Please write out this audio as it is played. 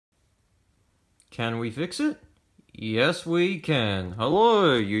Can we fix it? Yes, we can.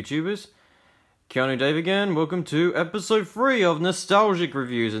 Hello, YouTubers. Keanu Dave again. Welcome to episode 3 of Nostalgic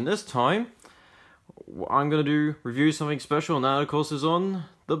Reviews. And this time, I'm going to review something special. And that, of course, is on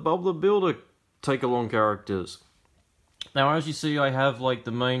the Bob the Builder take-along characters. Now, as you see, I have, like,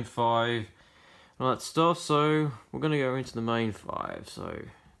 the main 5 and all that stuff. So, we're going to go into the main 5. So,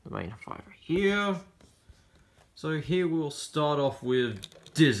 the main 5 are here. So, here we'll start off with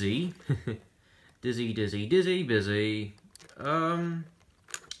Dizzy. Dizzy, busy. Not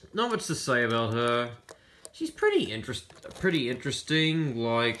much to say about her. She's pretty interesting.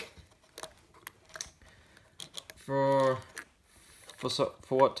 Like for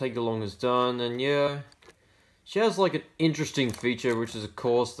what Take Along has done, and yeah, she has like an interesting feature, which is of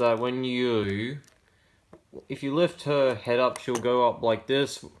course that if you lift her head up, she'll go up like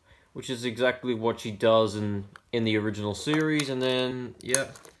this, which is exactly what she does in the original series, and then yeah.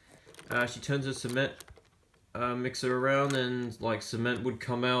 She turns her cement mixer around and like cement would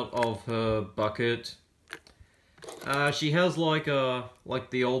come out of her bucket. She has like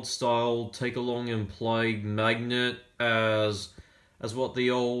the old style take along and play magnet as the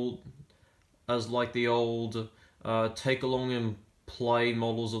old take along and play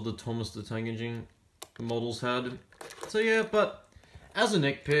models of the Thomas the Tank Engine models had. So yeah, but as a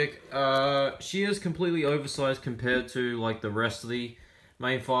nitpick, she is completely oversized compared to like the rest of the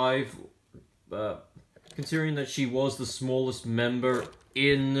main 5, considering that she was the smallest member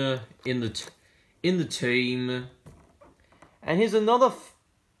in the team. And here's another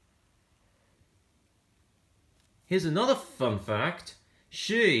fun fact.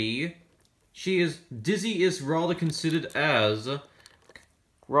 Dizzy is rather considered as a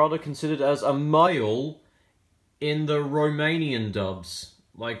male in the Romanian dubs,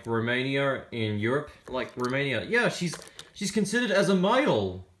 like Romania in Europe, like Romania. Yeah, she's considered as a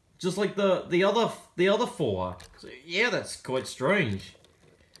male, just like the other 4. So, yeah, that's quite strange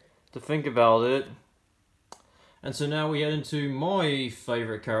to think about it. And so now we head into my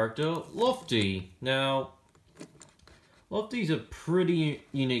favorite character, Lofty. Now, Lofty's a pretty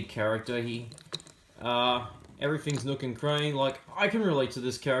unique character. Everything's nook and cranny. Like, I can relate to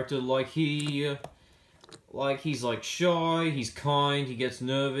this character. Like, he's like shy, he's kind, he gets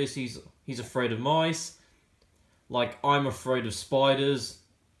nervous, he's afraid of mice. Like, I'm afraid of spiders.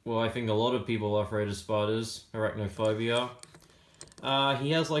 Well, I think a lot of people are afraid of spiders. Arachnophobia.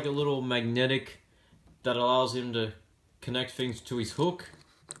 He has like a little magnetic that allows him to connect things to his hook.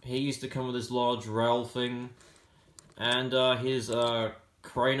 He used to come with this large rail thing. And his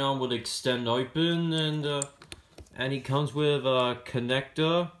crane arm would extend open, and he comes with a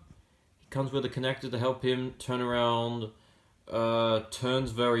connector. He comes with a connector to help him turn around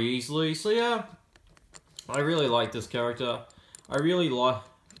turns very easily. So yeah, I really like this character.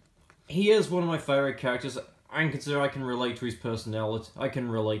 He is one of my favorite characters. I consider I can relate to his personality. I can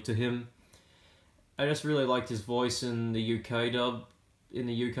relate to him. I just really liked his voice in the UK dub, in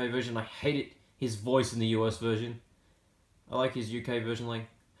the UK version. I hated his voice in the US version. I like his UK version, like,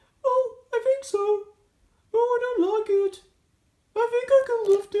 oh, I think so. Oh, I don't like it. I think I can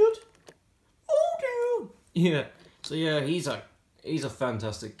lift it. Oh dear. Yeah. So yeah, he's a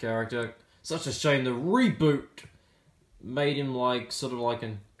fantastic character. Such a shame the reboot made him like sort of like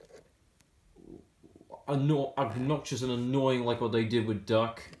an obnoxious and annoying, like what they did with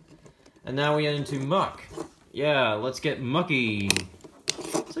Duck. And now we get into Muck. Yeah, let's get mucky.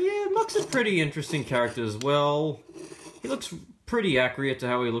 So yeah, Muck's a pretty interesting character as well. He looks pretty accurate to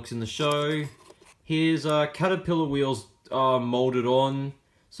how he looks in the show. His caterpillar wheels are molded on,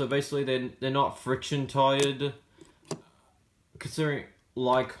 so basically they're not friction tired. Considering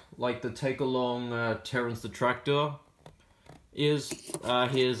like the take along Terrence the Tractor is,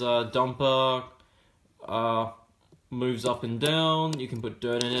 his dumper moves up and down. You can put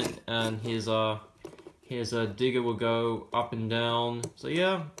dirt in it, and his digger will go up and down. So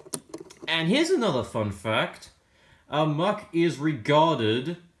yeah. And here's another fun fact. Muck is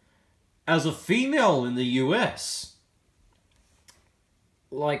regarded as a female in the US.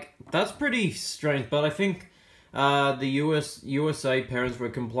 Like, that's pretty strange, but I think the USA parents were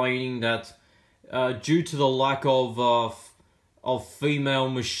complaining that due to the lack of female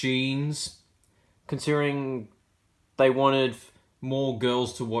machines, considering they wanted more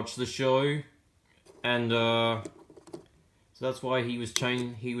girls to watch the show, and so that's why he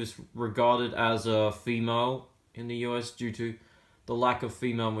was regarded as a female in the US due to the lack of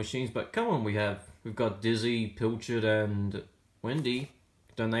female machines. But come on, we've got Dizzy, Pilchard, and Wendy.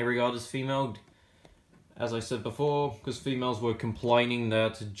 Don't they regard as female? As I said before, because females were complaining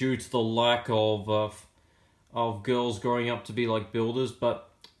that due to the lack of girls growing up to be like builders, but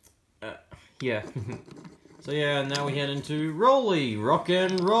Yeah. So yeah, now we head into Rolly, rock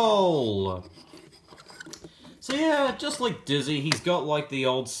and roll. So yeah, just like Dizzy, he's got like the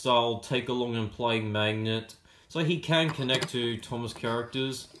old style take along and play magnet, so he can connect to Thomas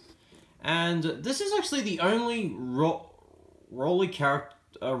characters. And this is actually the only Rolly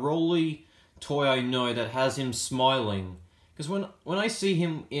toy I know that has him smiling. Because when I see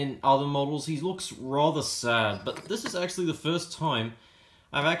him in other models, he looks rather sad. But this is actually the first time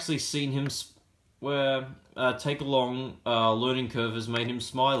I've actually seen him where Take Along Learning Curve has made him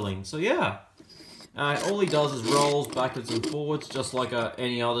smiling. So yeah, all he does is rolls backwards and forwards, just like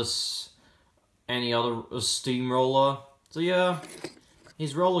any other steamroller. So yeah,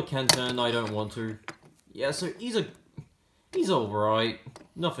 his roller can turn. I don't want to. Yeah, so he's alright.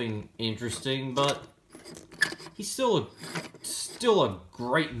 Nothing interesting, but he's still a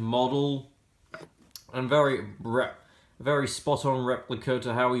great model and very spot on replica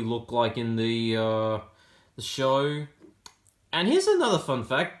to how he looked like in the show. And here's another fun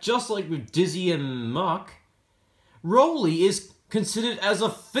fact: just like with Dizzy and Muck, Rolly is considered as a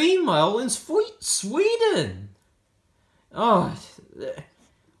female in Sweden. Oh,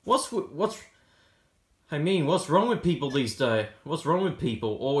 what's wrong with people these days? What's wrong with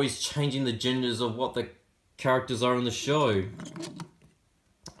people always changing the genders of what the characters are in the show?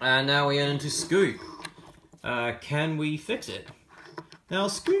 And now we get into Scoop. Can we fix it? Now,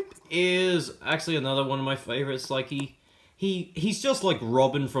 Scoop is actually another one of my favorites. Like he's just like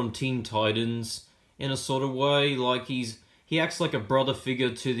Robin from Teen Titans in a sort of way. Like he acts like a brother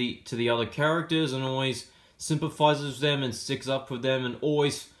figure to the other characters and always sympathizes with them and sticks up for them and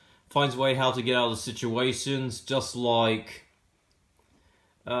always finds a way how to get out of situations, just like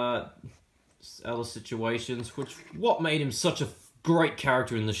other situations, which what made him such a great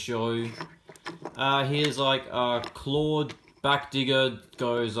character in the show. Here's like Claude back digger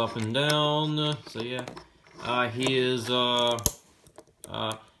goes up and down. So yeah, here's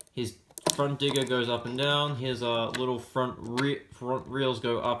his front digger goes up and down. Here's little front reels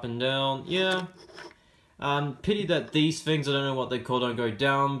go up and down. Yeah. Pity that these things, I don't know what they call, don't go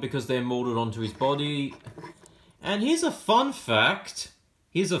down because they're molded onto his body. And here's a fun fact.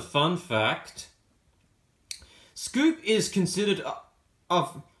 Scoop is considered as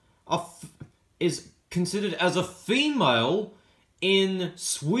a female in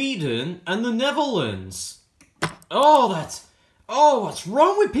Sweden and the Netherlands. What's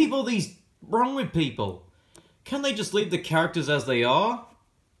wrong with people? Wrong with people? Can't they just leave the characters as they are?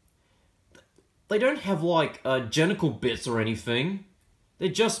 They don't have, like, genital bits or anything. They're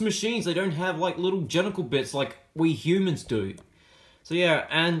just machines. They don't have, like, little genital bits like we humans do. So, yeah,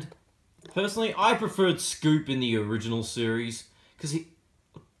 and personally, I preferred Scoop in the original series.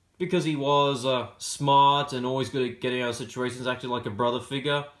 Because he was smart and always good at getting out of situations, acted like a brother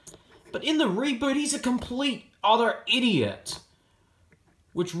figure. But in the reboot, he's a complete other idiot.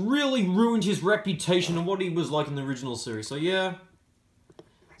 Which really ruined his reputation and what he was like in the original series. So, yeah.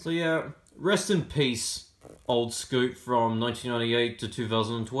 Rest in peace, old Scoop from 1998 to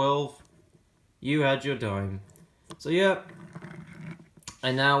 2012. You had your time. So yeah.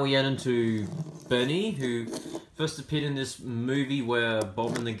 And now we get into Benny, who first appeared in this movie where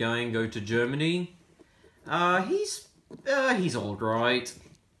Bob and the gang go to Germany. He's alright.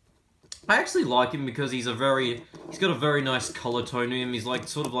 I actually like him because he's got a very nice color tone to him. He's like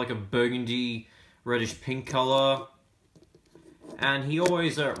sort of like a burgundy, reddish pink color. And he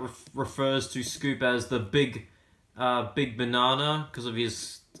always refers to Scoop as the big banana because of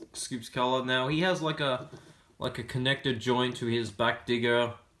his Scoop's color. Now he has like a connected joint to his back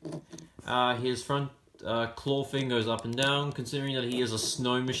digger. His front claw thing goes up and down, considering that he is a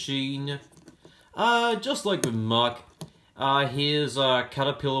snow machine. Just like with Muck, his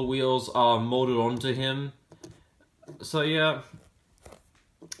caterpillar wheels are molded onto him. So yeah,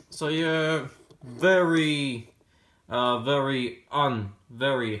 very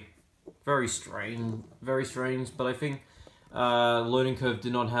strange, but I think Learning Curve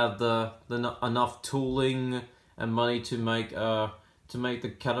did not have enough tooling and money to make the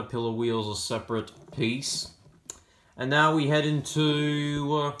caterpillar wheels a separate piece. And now we head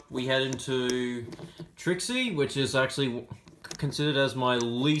into Trixie, which is actually considered as my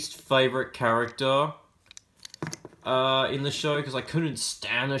least favorite character in the show because I couldn't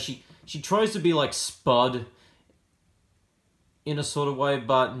stand her. She tries to be like Spud in a sort of way,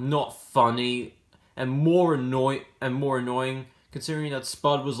 but not funny, and more annoying, considering that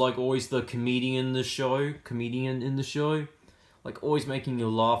Spud was like always the comedian in the show, like always making you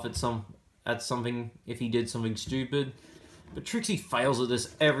laugh at something if he did something stupid. But Trixie fails at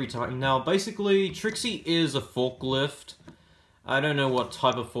this every time. Now, basically, Trixie is a forklift. I don't know what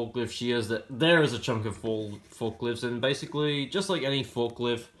type of forklift she is. That there is a chunk of forklifts, and basically, just like any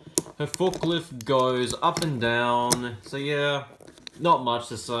forklift, her forklift goes up and down. So yeah, not much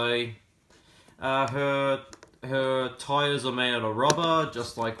to say. Her tires are made out of rubber,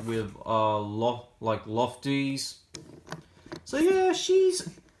 just like with Lofties. So yeah, she's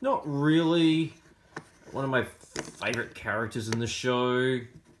not really one of my favorite characters in the show.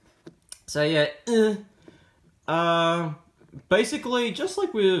 So yeah, basically, just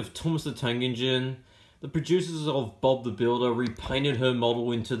like with Thomas the Tank Engine, the producers of Bob the Builder repainted her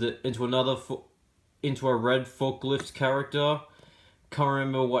model into a red forklift character. Can't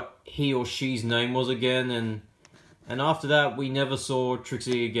remember what he or she's name was again, and after that we never saw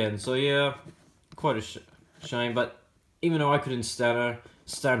Trixie again. So yeah, quite a shame. But even though I couldn't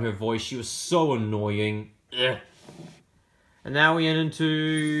stand her voice, she was so annoying. Ugh. And now we enter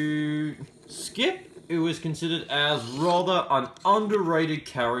into Skip, who is considered as rather an underrated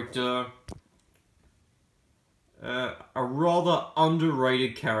character. A rather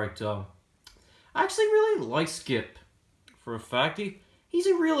underrated character. I actually really like Skip. For a fact, he's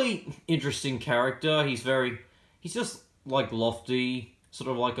a really interesting character. He's just like Lofty,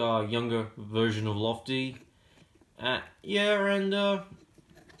 sort of like a younger version of Lofty. Yeah, and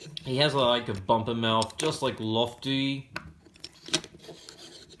he has like a bumper mouth, just like Lofty.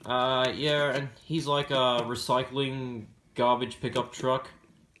 Yeah, and he's like a recycling garbage pickup truck.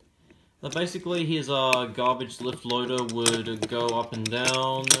 But basically, his garbage lift loader would go up and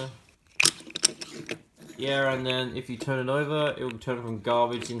down. Yeah, and then if you turn it over, it will turn from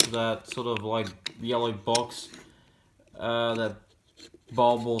garbage into that sort of like yellow box that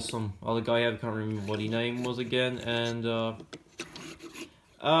Bob or some other guy had. Can't remember what his name was again. And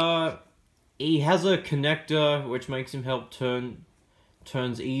he has a connector which makes him help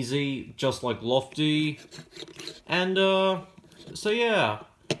turns easy, just like Lofty. And so yeah,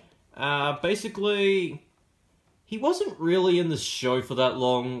 basically he wasn't really in the show for that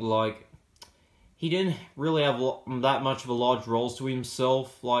long. Like, he didn't really have that much of a large role to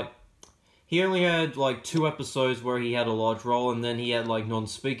himself. Like, he only had like 2 episodes where he had a large role, and then he had like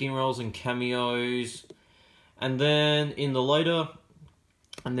non-speaking roles and cameos. And then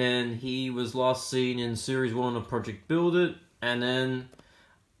he was last seen in series 1 of Project Build It, and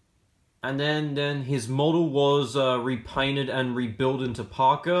then his model was repainted and rebuilt into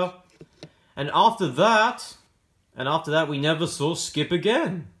Parker. And after that we never saw Skip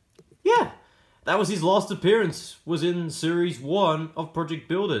again. Yeah. That was his last appearance, was in Series 1 of Project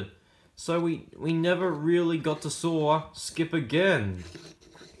Build It. So we never really got to saw Skip again.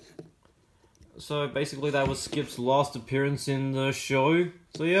 So basically that was Skip's last appearance in the show.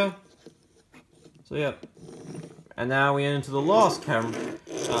 So yeah. And now we enter the last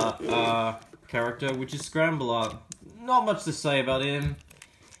character, which is Scrambler. Not much to say about him.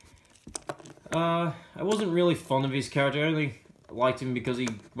 I wasn't really fond of his character. I only liked him because he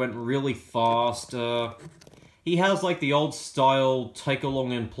went really fast. He has like the old style take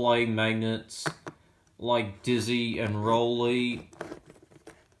along and play magnets like Dizzy and Rolly.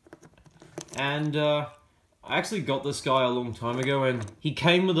 And I actually got this guy a long time ago, and he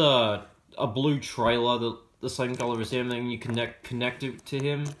came with a blue trailer, the same color as him, and you connect it to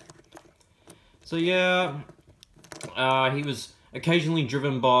him. So yeah, he was occasionally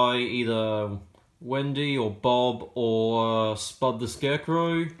driven by either Wendy or Bob or Spud the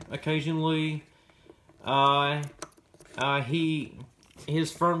Scarecrow occasionally.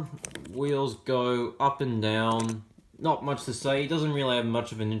 His front wheels go up and down. Not much to say. He doesn't really have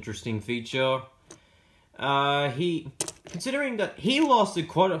much of an interesting feature. Considering that he lasted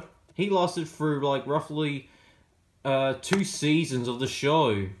through like roughly 2 seasons of the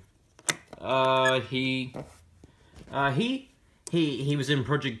show. He was in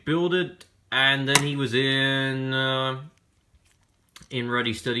Project Build It, and then he was in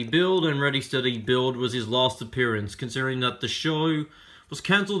Ready Steady Build, and Ready Steady Build was his last appearance, considering that the show was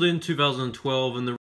cancelled in 2012 and the